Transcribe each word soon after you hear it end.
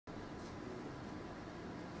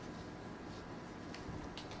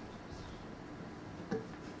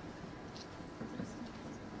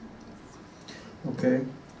Okay,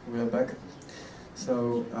 we are back.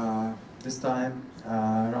 So this time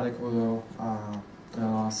Radek will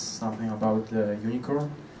tell us something about the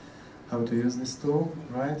unicorn, how to use this tool,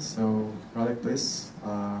 right? So Radek, please,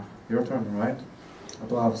 your turn, right?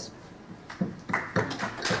 Applause.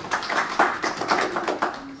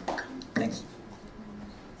 Thanks.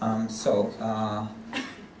 I'm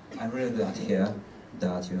really glad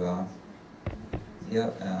that you are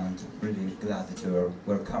here and really glad that you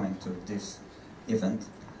were coming to this event.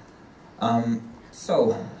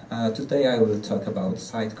 Today I will talk about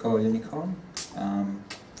Sitecore Unicorn,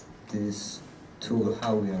 this tool,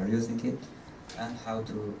 how we are using it, and how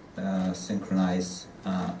to synchronize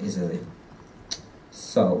easily.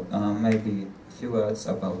 So, maybe a few words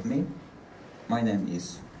about me. My name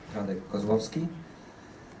is Kozłowski,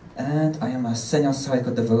 and I am a senior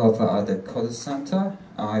Sitecore developer at the Code Center.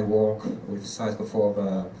 I work with Sitecore for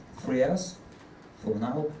over 3 years, for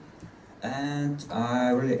now, and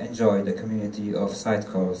I really enjoy the community of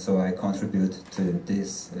Sitecore, so I contribute to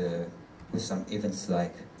this with some events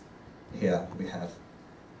like here we have.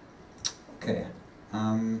 Okay,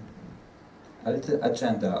 a little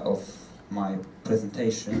agenda of my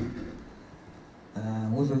presentation.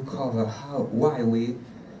 We will cover why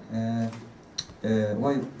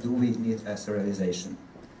do we need a serialization,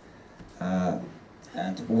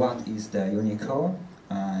 and what is the unicorn,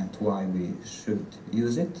 and why we should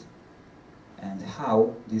use it, and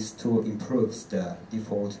how this tool improves the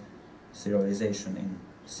default serialization in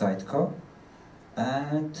Sitecore,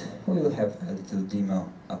 and we will have a little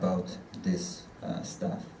demo about this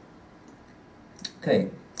stuff.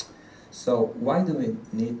 Okay, so why do we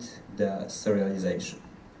need the serialization?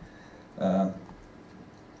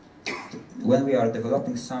 When we are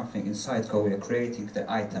developing something in Sitecore, we are creating the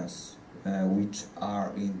items which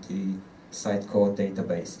are in the Sitecore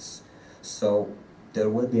databases. So there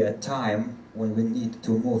will be a time when we need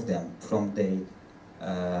to move them from the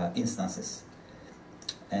instances.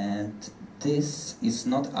 And this is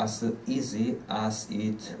not as easy as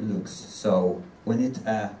it looks. So we need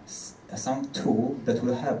some tool that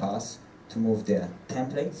will help us to move the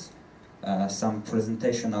templates, some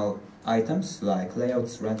presentational items like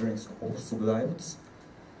layouts, renderings, or sublayouts,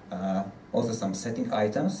 also some setting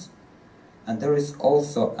items. And there is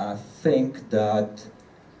also a thing that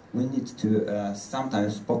we need to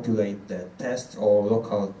sometimes populate the test or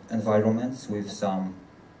local environments with some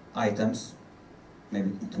items,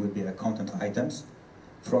 maybe it will be content items,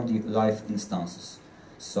 from the live instances.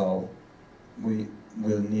 So we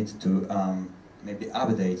will need to maybe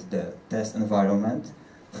update the test environment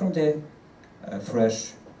from the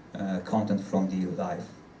fresh content from the live.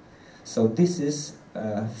 So this is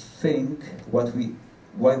a thing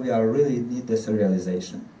why we are really need the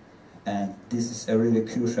serialization, and this is a really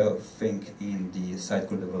crucial thing in the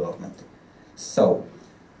Sitecore development. So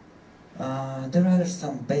there are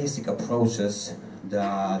some basic approaches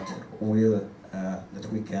that we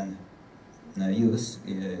can use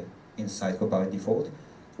in Sitecore by default.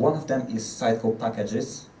 One of them is Sitecore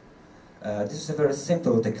packages. This is a very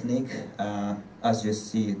simple technique. As you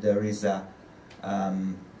see, there is a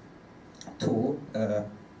tool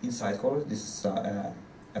in Sitecore. This is an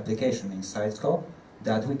application in Sitecore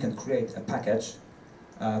that we can create a package.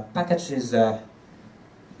 Package is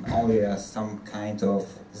only some kind of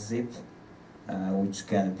zip which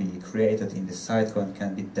can be created in the Sitecore and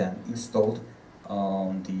can be then installed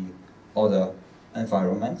on the other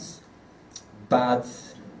environments. But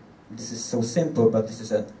this is so simple, but this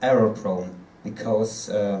is an error prone, because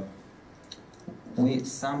we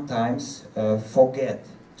sometimes forget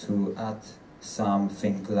to add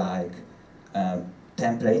something like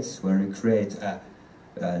templates, where we create a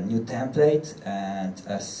new template and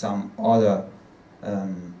some other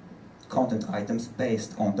content items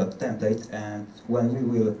based on that template, and when we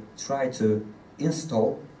will try to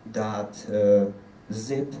install that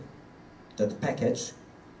zip, that package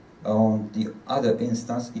on the other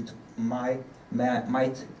instance, it might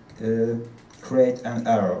create an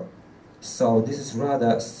error. So this is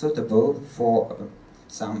rather suitable for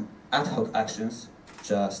some ad hoc actions,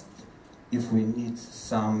 just if we need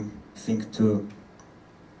something to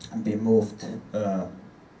be moved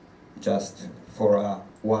just for a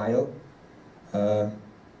while,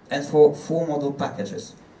 and for full model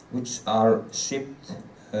packages which are shipped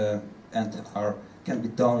and can be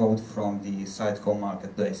downloaded from the Sitecore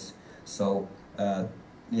marketplace. So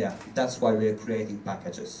yeah, that's why we are creating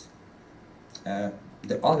packages.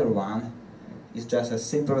 The other one is just a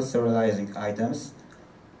simple serializing items.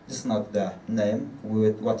 This is not the name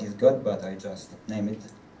with what is good, but I just name it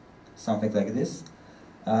something like this.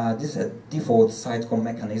 This is a default Sitecore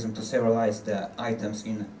mechanism to serialize the items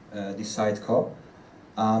in the Sitecore.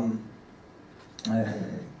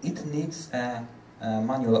 it needs a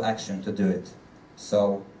manual action to do it.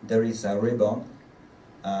 So there is a ribbon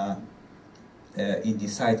in the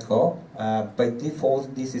Sitecore. By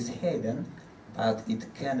default this is hidden, but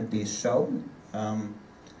it can be shown,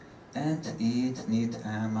 and it needs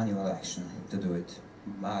a manual action to do it.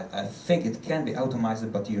 But I think it can be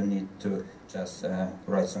automated, but you need to just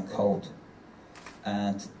write some code.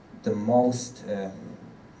 And the most, the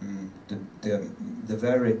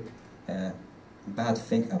very bad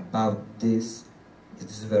thing about this, it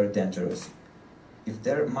is very dangerous. If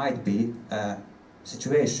there might be a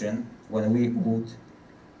situation when we would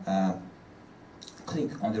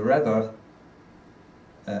click on the revert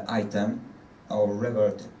item or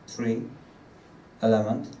revert tree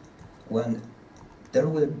element, when there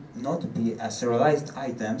will not be a serialized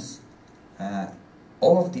items,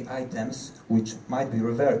 all of the items which might be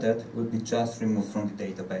reverted will be just removed from the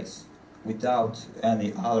database without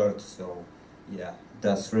any alert. So yeah,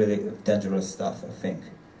 that's really dangerous stuff, I think.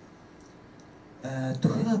 To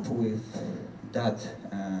help with that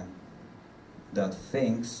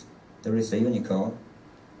things, there is a unicorn,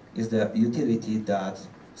 is the utility that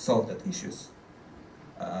solves that issues.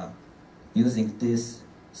 Using this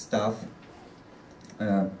stuff,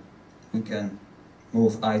 we can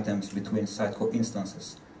move items between Sitecore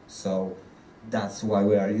instances. So that's why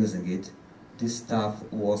we are using it. This stuff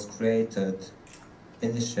was created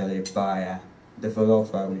initially by a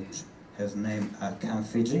developer which has named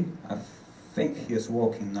Fiji. I think he is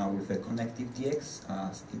working now with a Connective DX,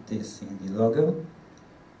 as it is in the logo.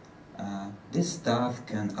 This stuff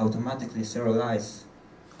can automatically serialize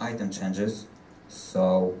item changes.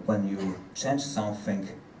 So when you change something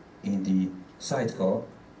in the Sitecore,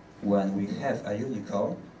 when we have a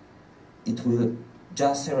unicorn, it will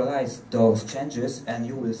just serialize those changes, and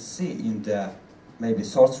you will see in the maybe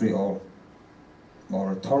source tree or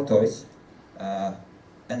tortoise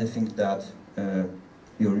anything that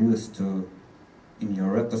you're used to in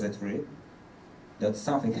your repository, that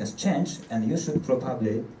something has changed, and you should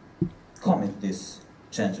probably commit these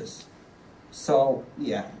changes. So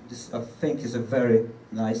yeah, this I think is a very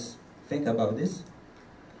nice thing about this.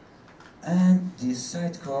 And the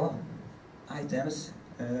Sitecore items,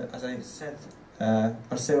 as I said, are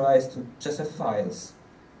serialized to JSF files,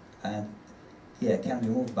 and yeah, can be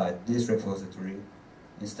moved by this repository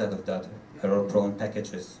instead of that error-prone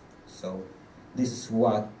packages. So this is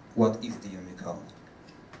what is the unicorn.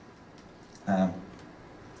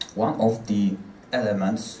 One of the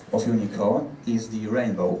elements of unicorn is the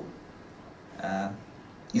rainbow.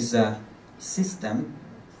 Is a system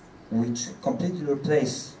which completely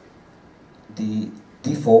replaces the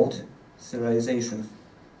default serialization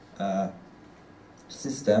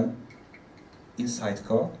system in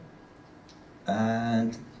Sitecore,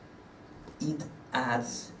 and it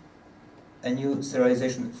adds a new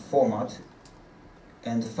serialization format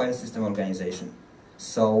and file system organization.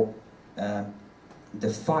 So the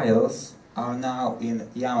files are now in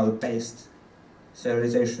YAML-based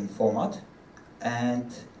serialization format,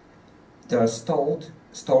 and they are stored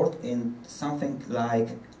in something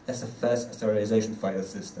like SFS serialization file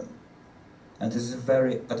system. And this is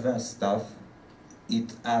very advanced stuff.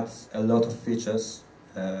 It adds a lot of features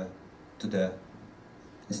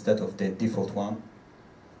instead of the default one.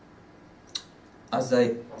 As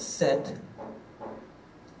I said,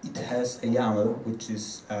 it has a YAML, which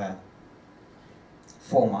is a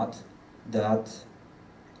format that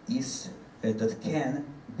can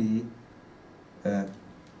be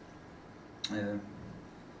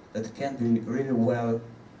really well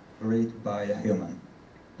read by a human.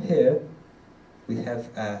 Here we have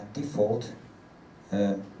a default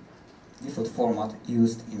format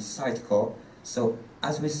used in Sitecore. So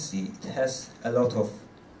as we see, it has a lot of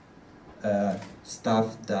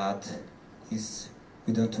stuff that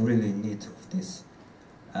we don't really need of this.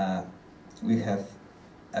 We have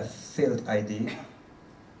a field ID,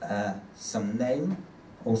 some name,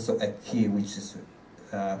 also a key, which is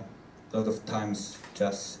a lot of times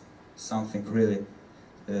just something really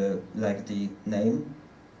like the name.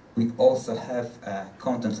 We also have a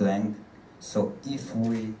content length, so if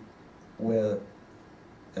we will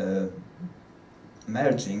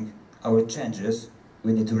merging our changes,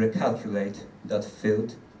 we need to recalculate that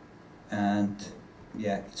field, and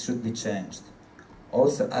yeah, it should be changed.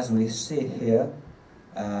 Also, as we see here,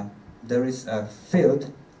 there is a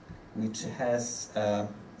field which has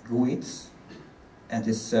GUIDs, and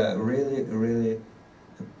is really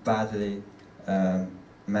badly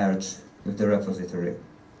merged with the repository.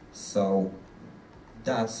 So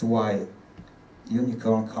that's why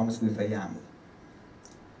Unicorn comes with a YAML.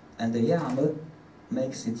 And the YAML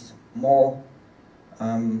makes it more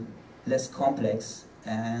less complex,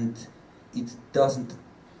 and it doesn't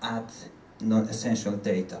add non-essential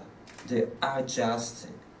data. They are just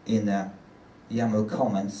in YAML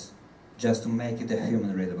comments just to make it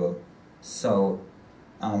human readable. So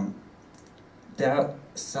there are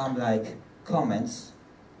some like comments.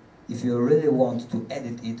 If you really want to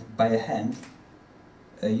edit it by hand,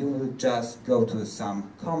 you will just go to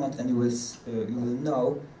some comment and you will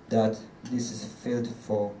know that this is filled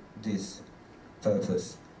for this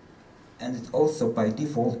purpose. And it also by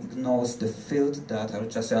default ignores the fields that are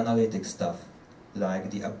just analytic stuff,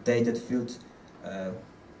 like the updated field,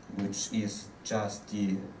 which is just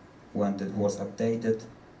the one that was updated.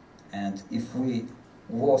 And if we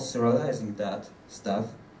was serializing that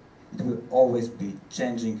stuff, it will always be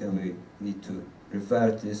changing, and we need to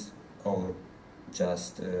revert this or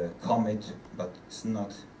just commit, but it's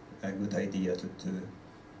not a good idea to do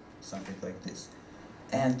something like this.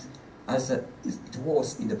 And as it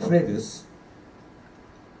was in the previous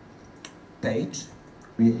page,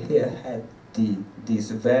 we here had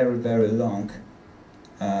this very, very long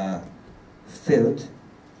field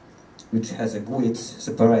which has a width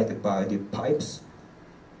separated by the pipes.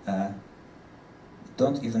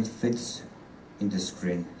 Don't even fit in the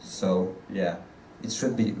screen, so yeah, it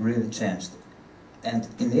should be really changed. And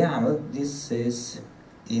in YAML, this is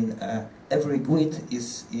in every grid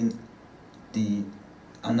is in the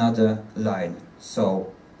another line.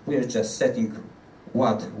 So we're just setting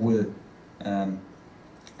what will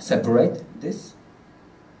separate this,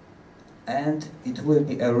 and it will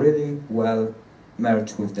be a really well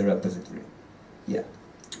merged with the repository. Yeah.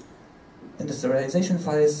 And the serialization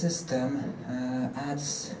file system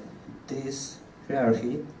adds this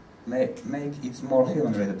hierarchy, make it more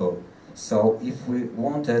human readable. So if we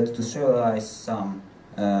wanted to serialize some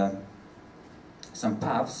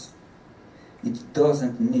paths, it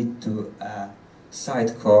doesn't need to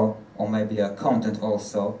Sitecore or maybe a content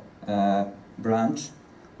also branch.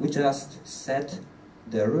 We just set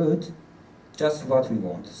the root just what we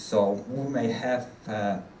want. So we may have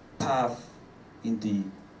a path in the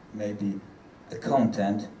maybe a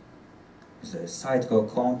content, the Sitecore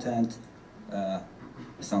content,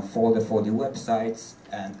 some folder for the websites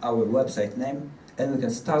and our website name, and we can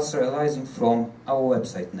start serializing from our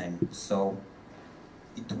website name. So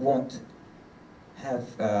it won't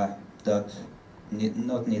have that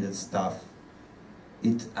not needed stuff.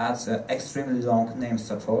 It adds extremely long name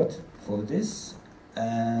support for this,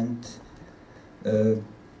 and the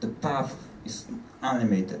path is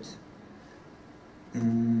unlimited.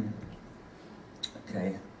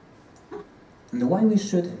 Okay. And why we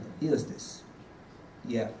should use this?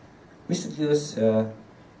 Yeah, we should use a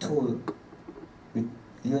tool with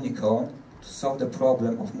Unicorn to solve the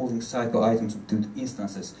problem of moving Sitecore items to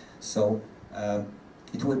instances. So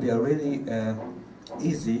it will be a really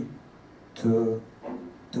easy to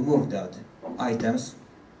move that items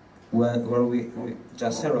where we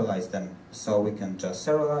just serialize them. So we can just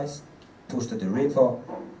serialize, push to the repo,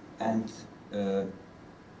 and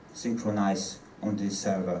synchronize on the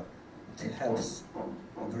server. It helps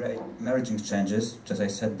great merging changes, as I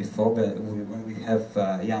said before, but when we have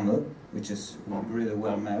YAML, which is really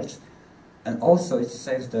well merged, and also it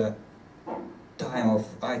saves the time of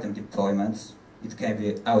item deployments. It can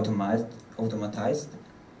be automatized,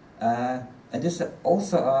 and this is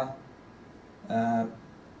also a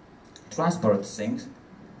transport sync,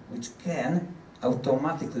 which can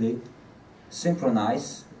automatically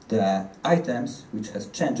synchronize the items which has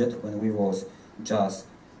changed when we was just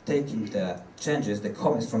taking the changes, the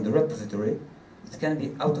comments from the repository. It can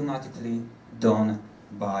be automatically done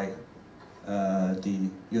by the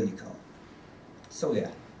Unicorn. So yeah,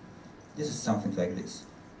 this is something like this.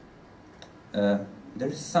 There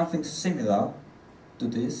is something similar to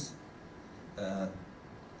this.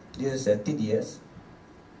 This is a TDS.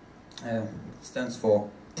 It stands for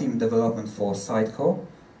Team Development for Sitecore.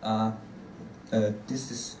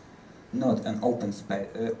 This is not an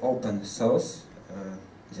open source.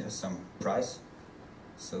 It has some price,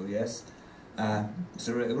 so yes, it's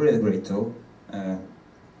a really great tool.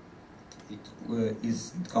 It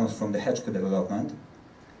comes from the HQ development.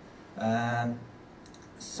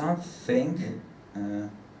 Something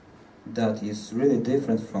that is really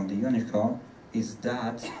different from the Unicorn is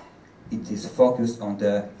that it is focused on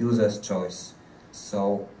the user's choice.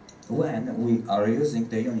 So when we are using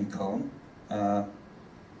the Unicorn,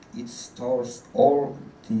 it stores all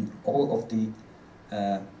of the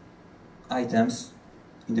items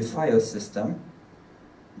in the file system,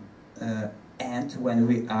 and when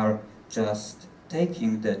we are just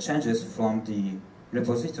taking the changes from the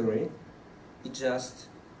repository, it just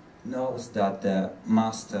knows that the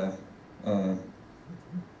master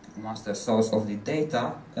master source of the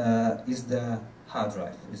data is the hard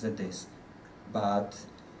drive, is the disk. But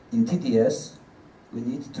in TDS, we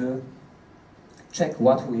need to check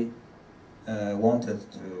what we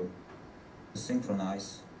wanted to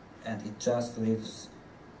synchronize, and it just leaves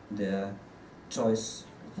the choice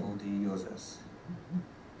for the users.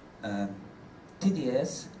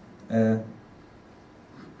 TDS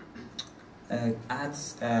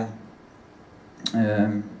adds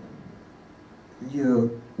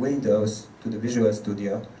new windows to the Visual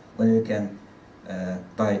Studio, when you can,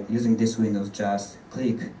 by using this windows, just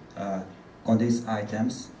click on these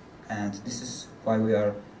items, and this is why we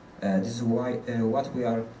are. This is why what we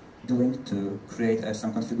are doing to create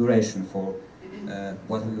some configuration for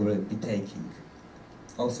what we will be taking.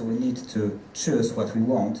 Also, we need to choose what we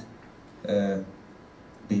want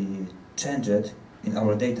be changed in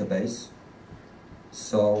our database.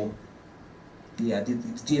 So, yeah,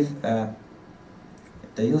 it gives the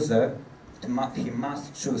user, he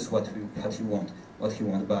must choose what he want.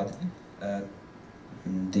 But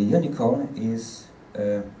the unicorn is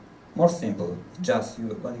more simple. Just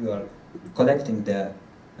when you are collecting the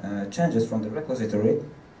changes from the repository,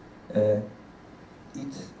 it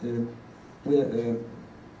will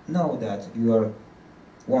know that you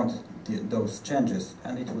want those changes,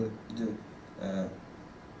 and it will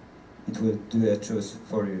do a choice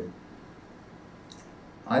for you.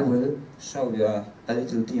 I will show you a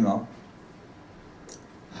little demo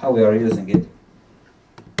how we are using it.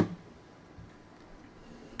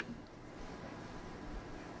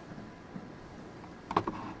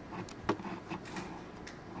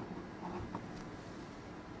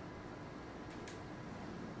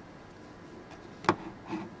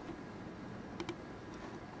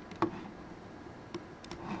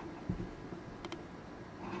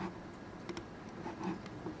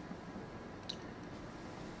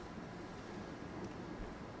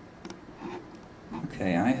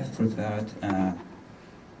 Okay, I have prepared a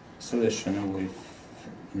solution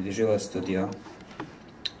in Visual Studio.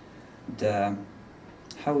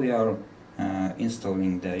 How we are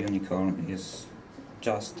installing the unicorn is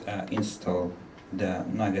just install the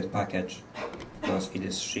Nugget package, because it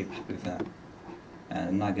is shipped with a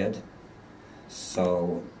Nugget.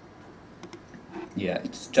 So yeah,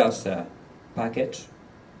 it's just a package,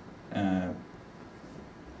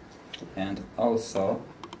 and also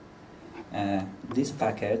this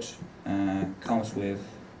package comes with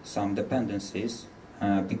some dependencies,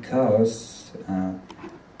 because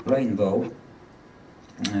Rainbow,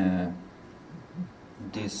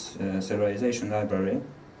 this serialization library,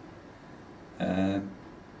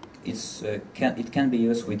 it can be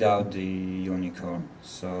used without the unicorn.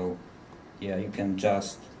 So yeah, you can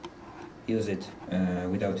just use it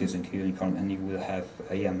without using unicorn, and you will have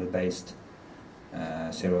a YAML-based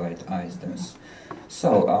serialized items.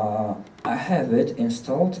 So I have it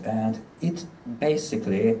installed, and it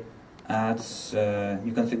basically adds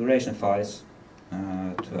new configuration files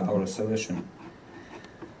to our solution.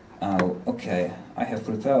 Okay, I have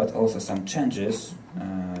prepared also some changes,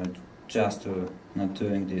 just to not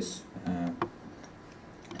doing this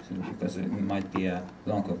because it might be a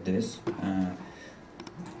long of this.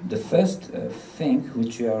 The first thing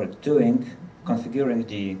which you are doing, configuring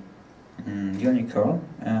the unicorn,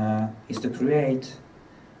 is to create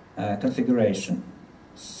a configuration.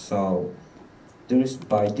 So there is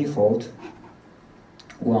by default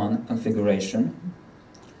one configuration,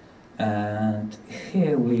 and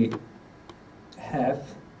here we have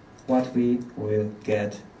what we will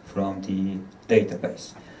get from the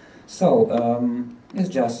database. So it's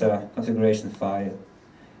just a configuration file,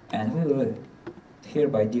 and we will here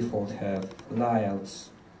by default have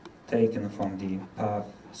layouts taken from the path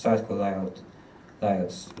Sitecore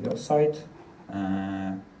layouts your site.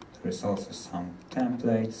 There is also some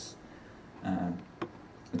templates.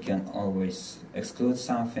 We can always exclude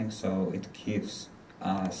something, so it gives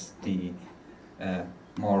us the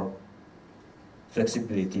more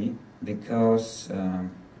flexibility, because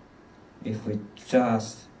if we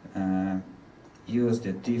just use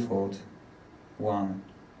the default one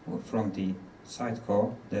from the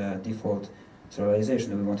Sitecore, the default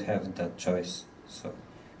serialization, we won't have that choice. So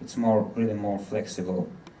it's really more flexible.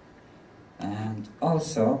 And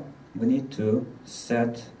also we need to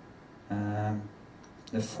set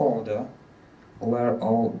the folder where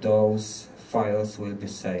all those files will be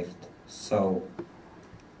saved. So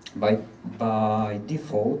by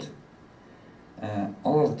default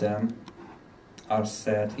all of them are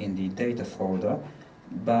set in the data folder,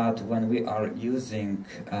 but when we are using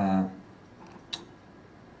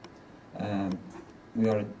we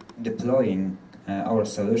are deploying our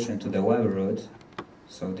solution to the web root,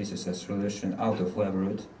 So this is a solution out of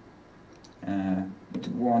WebRoot. It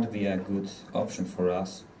won't be a good option for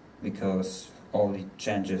us because all the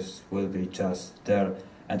changes will be just there,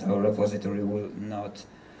 and our repository will not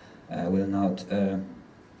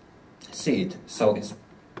see it. So it's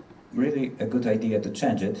really a good idea to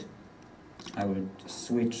change it. I will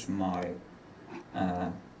switch my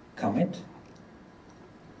commit,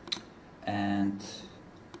 and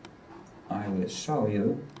I will show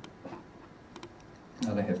you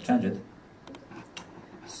that I have changed it.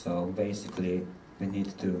 So basically we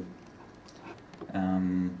need to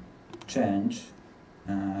change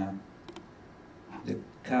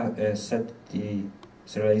set the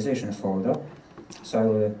serialization folder. So I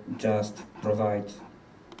will just provide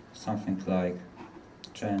something like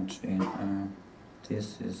change in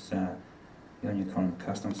this is Unicorn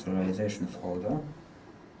custom serialization folder.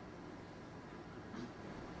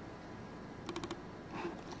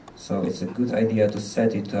 So it's a good idea to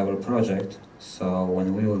set it to our project, so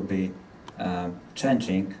when we will be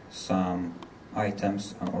changing some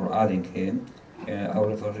items or adding in, our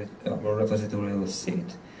repository will see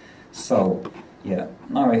it. So yeah,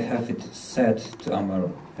 now I have it set to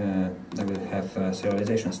our, I will have a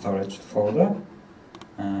serialization storage folder.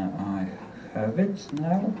 I have it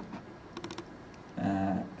now,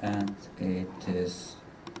 and it is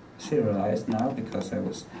serialized now because I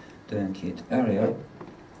was doing it earlier.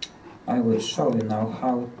 I will show you now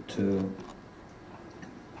how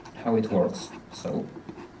it works. So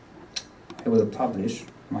I will publish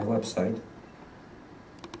my website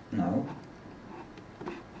now.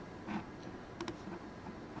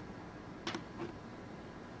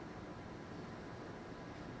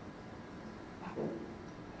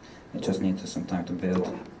 It just needs some time to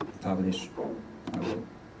build, publish. I will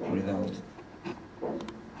reload,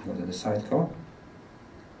 go to the Sitecore.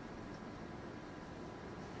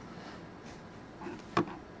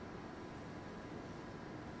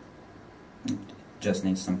 It just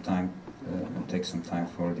needs some time, takes some time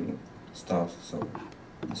for the start, so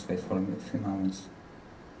let's wait for a few moments.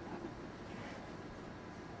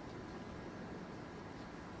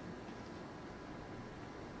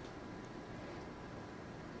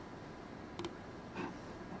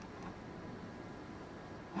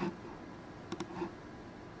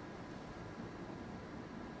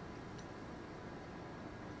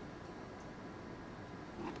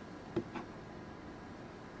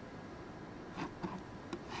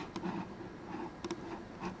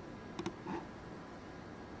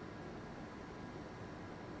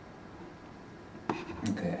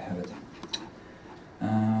 Okay, I have it.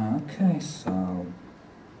 Okay, so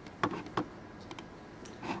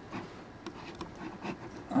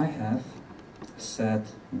I have set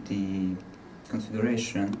the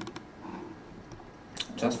configuration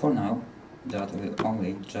just for now that we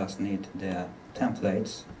only just need the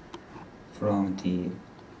templates from the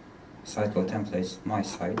Sitecore templates, my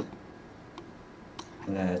site.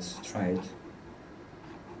 Let's try it.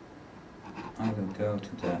 I will go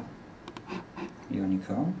to the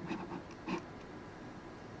Unicorn,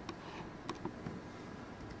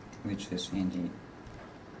 which is in the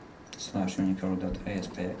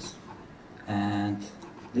 /unicorn.aspx, and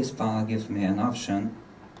this panel gives me an option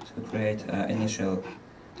to create initial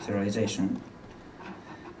serialization.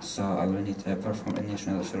 So I will need to perform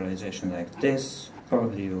initial serialization like this.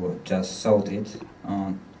 Probably you will just sort it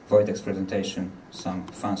on Wojtek's presentation, some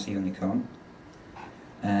fancy Unicorn,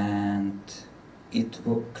 and it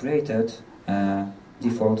created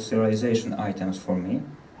default serialization items for me.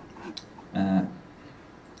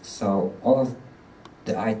 So all of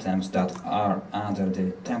the items that are under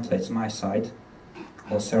the templates my site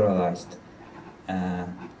are serialized.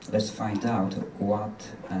 Let's find out what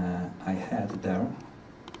I had there.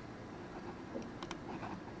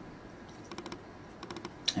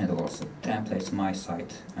 It was templates my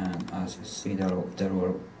site, and as you see there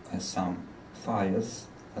were some files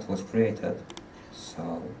that was created.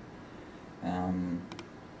 So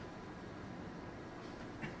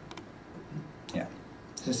yeah,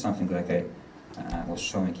 this is something like I was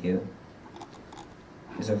showing you.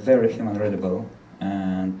 It's a very human readable,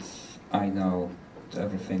 and I know that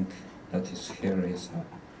everything that is here is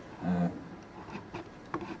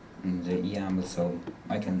in the YAML, so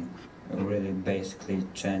I can really basically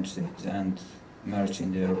change it and merge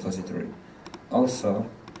in the repository. Also,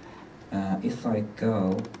 if I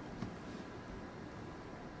go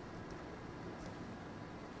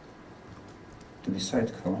to the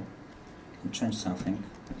Sitecore and change something,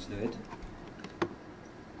 let's do it.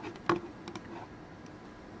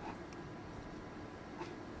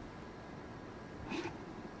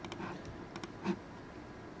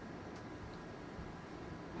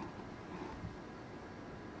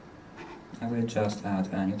 I will just add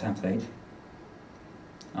a new template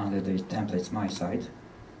under the templates my side.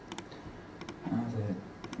 I will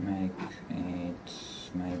make it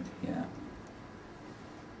maybe, yeah,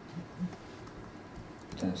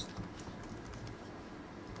 test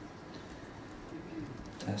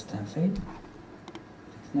template.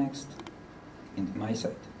 Next, in my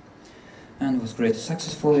side. And it was created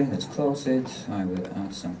successfully. Let's close it. I will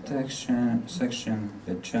add some section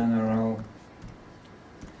with general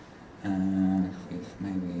and with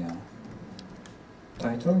maybe a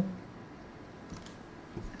title.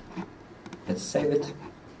 Let's save it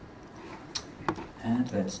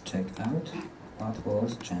and let's check out what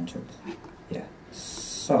was changed. Yeah,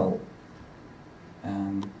 so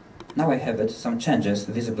now I have some changes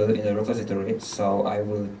visible in the repository, so I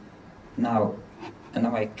will now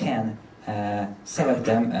I can select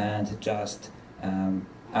them and just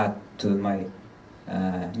add to my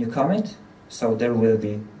new commit, so there will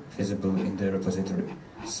be visible in the repository.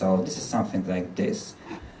 So this is something like this.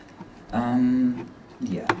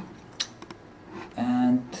 Yeah,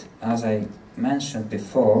 and as I mentioned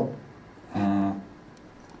before,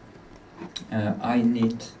 I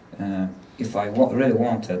need, if I really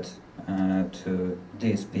wanted to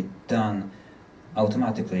this be done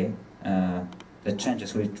automatically, the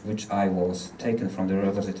changes which I was taken from the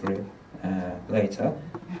repository later,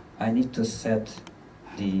 I need to set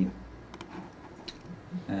the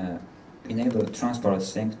enable transparent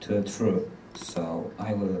sync to true. So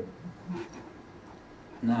I will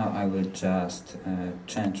just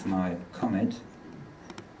change my commit,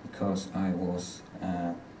 because I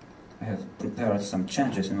have prepared some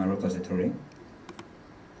changes in my repository.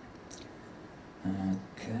 Okay,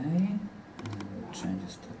 I will change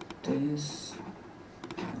this to this.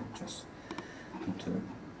 I just need to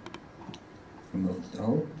remove it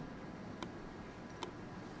all.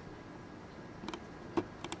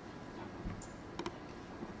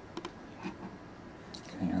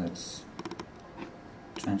 Okay, let's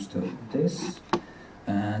change to this.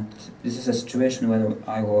 And this is a situation when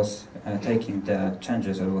I was taking the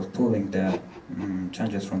changes, I was pulling the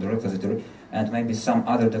changes from the repository, and maybe some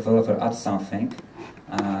other developer adds something.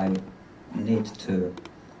 I need to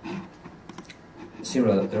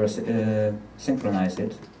synchronize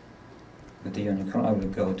it with the unicorn. I will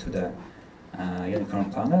go to the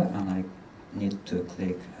unicorn panel and I need to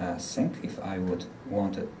click sync if I would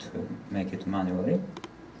wanted to make it manually.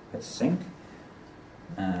 Let's sync.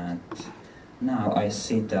 And now I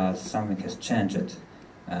see that something has changed.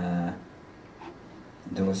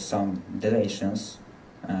 There was some deletions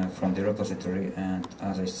from the repository, and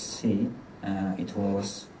as I see, it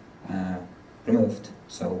was removed.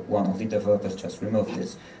 So one of the developers just removed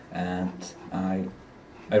this, and I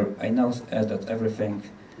know that everything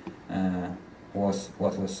was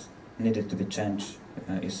what was needed to be changed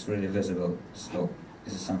is really visible. So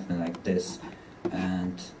this is something like this,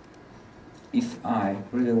 and if I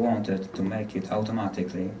really wanted to make it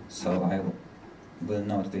automatically, so I will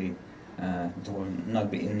not be it will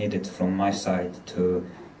not be needed from my side to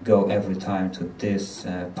go every time to this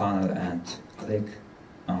panel and click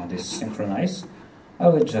on this synchronize. I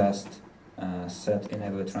will just set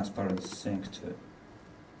enable transparent sync to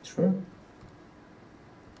true.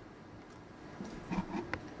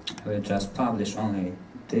 I will just publish only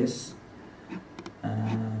this.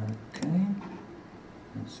 Okay,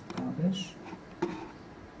 let's publish.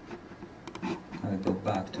 I will go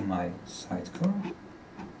back to my Sitecore,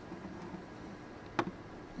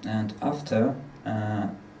 and after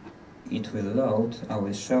it will load, I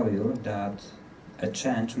will show you that a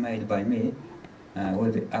change made by me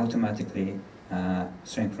will be automatically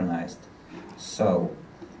synchronized. So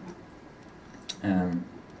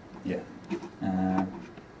yeah,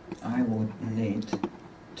 I would need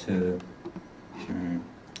to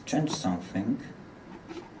change something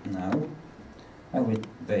now. I will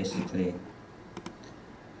basically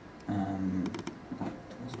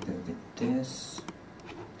this.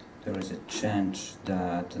 There is a change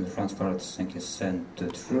that the transparent sync is sent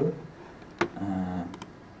to true.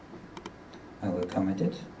 I will commit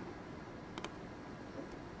it.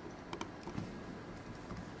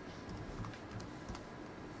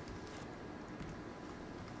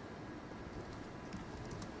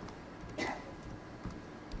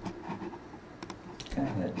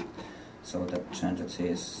 Okay, so that change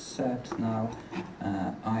is set now.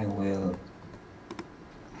 I will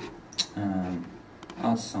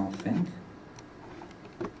add something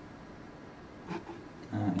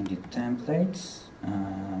in the templates.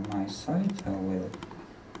 My site, I will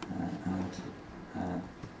add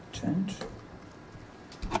change.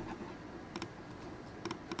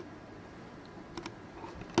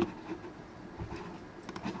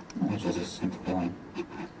 Which is simple one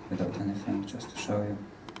without anything, just to show you.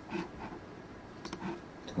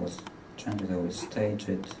 It was changed, I will stage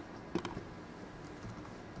it.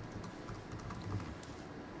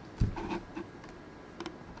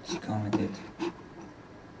 Let's commit it.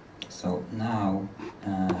 So now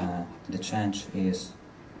the change is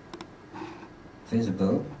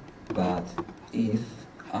visible, but if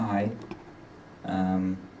I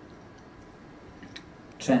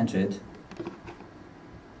change it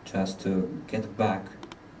just to get back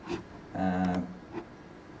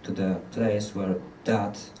to the place where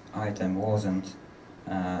that item wasn't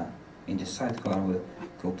in the Sitecore, I will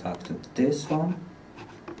go back to this one.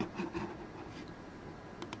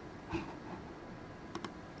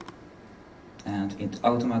 And it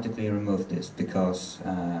automatically removed this because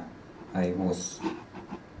I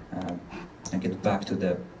get back to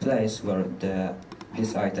the place where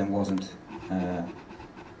this item wasn't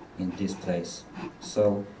in this place.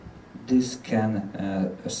 So this can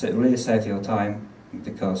really save your time,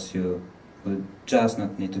 because you will just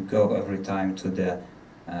not need to go every time to the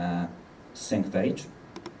sync page.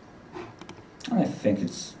 And I think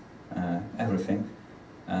it's everything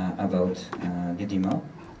about the demo.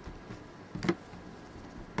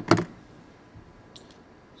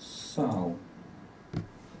 So,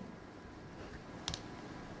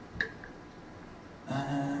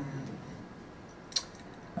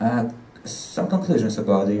 some conclusions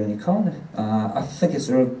about the Unicorn. I think it's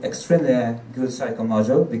an extremely good Sitecore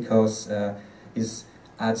module, because it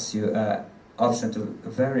adds you an option to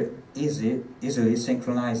very easily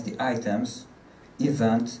synchronize the items,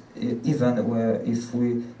 even where if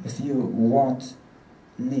you won't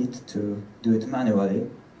need to do it manually.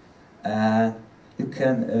 You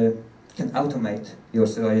can automate your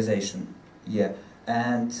serialization, yeah,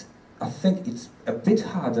 and I think it's a bit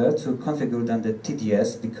harder to configure than the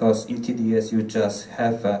TDS, because in TDS you just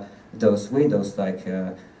have those windows like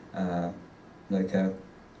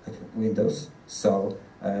Windows, so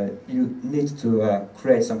you need to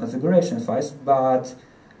create some configuration files, but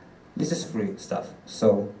this is free stuff,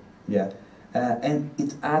 so yeah, and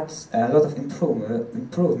it adds a lot of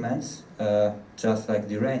improvements, just like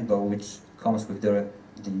the Rainbow, which comes with the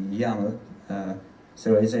YAML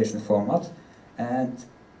serialization format, and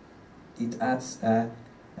it adds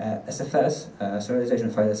SFS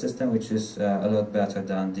serialization file system, which is a lot better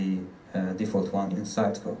than the default one in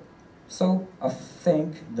Sitecore. So I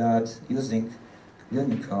think that using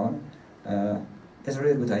Unicorn is a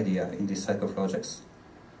really good idea in these Sitecore projects.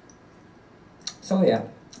 So yeah,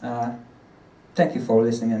 thank you for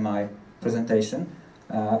listening in my presentation.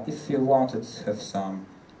 If you wanted to have some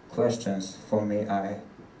questions for me, I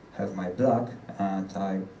have my blog, and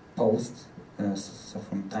I post so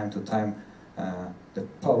from time to time the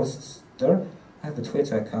posts there. I have a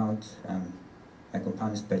Twitter account, my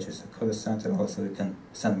company's page is a Code Center. Also, you can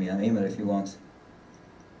send me an email if you want.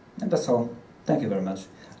 And that's all. Thank you very much.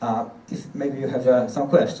 If maybe you have some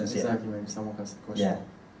questions. Exactly, maybe someone has a question. Yeah.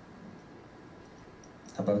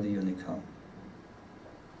 About the Unicorn.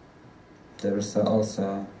 There is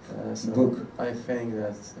also a book. I think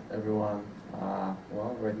that everyone,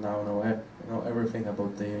 well, right now know everything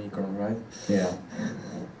about the Unicorn, right? Yeah.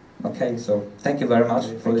 Okay, so thank you very much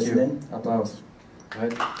for listening. Applause.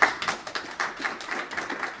 Right?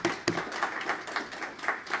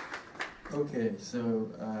 Okay, so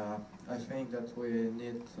I think that we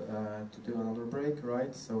need to do another break,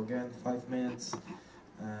 right? So again, 5 minutes,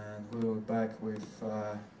 and we will be back with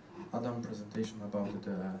Adam's presentation about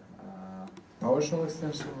the PowerShell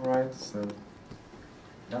extension, right? So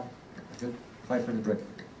yeah, good. 5-minute break.